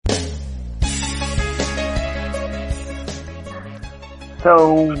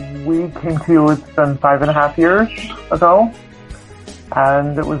So we came to you, it's been 5.5 years ago,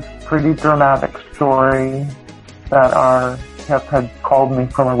 and it was a pretty dramatic story that our guest had called me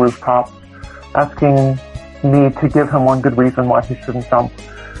from a rooftop asking me to give him one good reason why he shouldn't jump.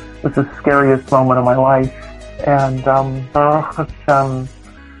 It was the scariest moment of my life, and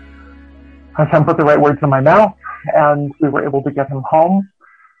Hashem put the right words in my mouth, and we were able to get him home,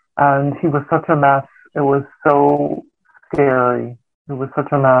 and he was such a mess. It was so scary. It was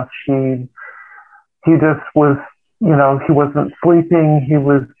such a mess. He just was, he wasn't sleeping. He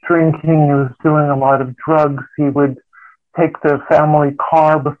was drinking. He was doing a lot of drugs. He would take the family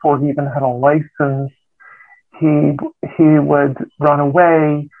car before he even had a license. He would run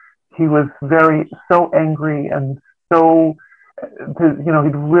away. He was so angry and so, he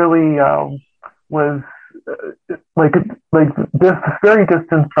really was like this very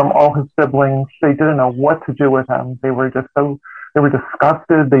distant from all his siblings. They didn't know what to do with him. They were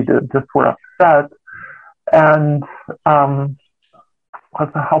disgusted. They just were upset. And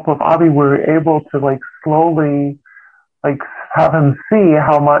with the help of Avi, we were able to slowly have him see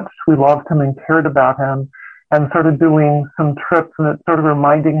how much we loved him and cared about him, and started doing some trips, and it started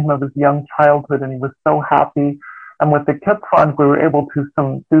reminding him of his young childhood, and he was so happy. And with the KIP Fund, we were able to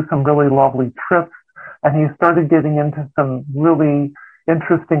do some really lovely trips, and he started getting into some really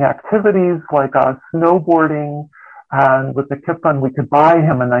interesting activities like snowboarding. And with the KIP Fund, we could buy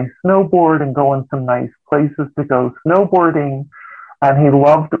him a nice snowboard and go in some nice places to go snowboarding. And he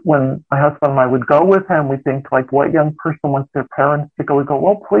loved when my husband and I would go with him. We think, what young person wants their parents to go? We go,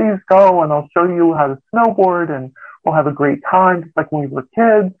 well, please go, and I'll show you how to snowboard, and we'll have a great time, just like when we were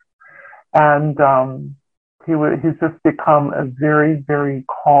kids. And he's just become a very, very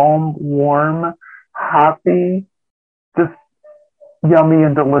calm, warm, happy, just yummy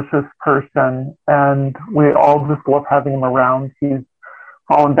and delicious person. And we all just love having him around. He's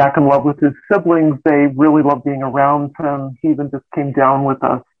fallen back in love with his siblings. They really love being around him. He even just came down with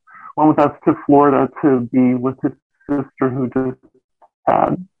us, went with us to Florida to be with his sister who just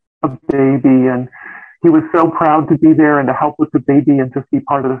had a baby. And he was so proud to be there and to help with the baby and just be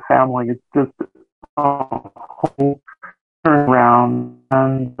part of the family. It's just a whole turnaround.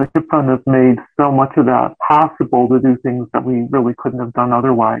 And the KIP Fund has made so much of that possible to do things that we really couldn't have done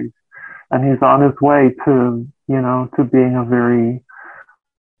otherwise. And he's on his way to being a very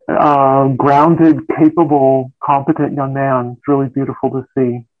grounded, capable, competent young man. It's really beautiful to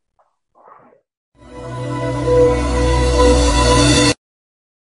see.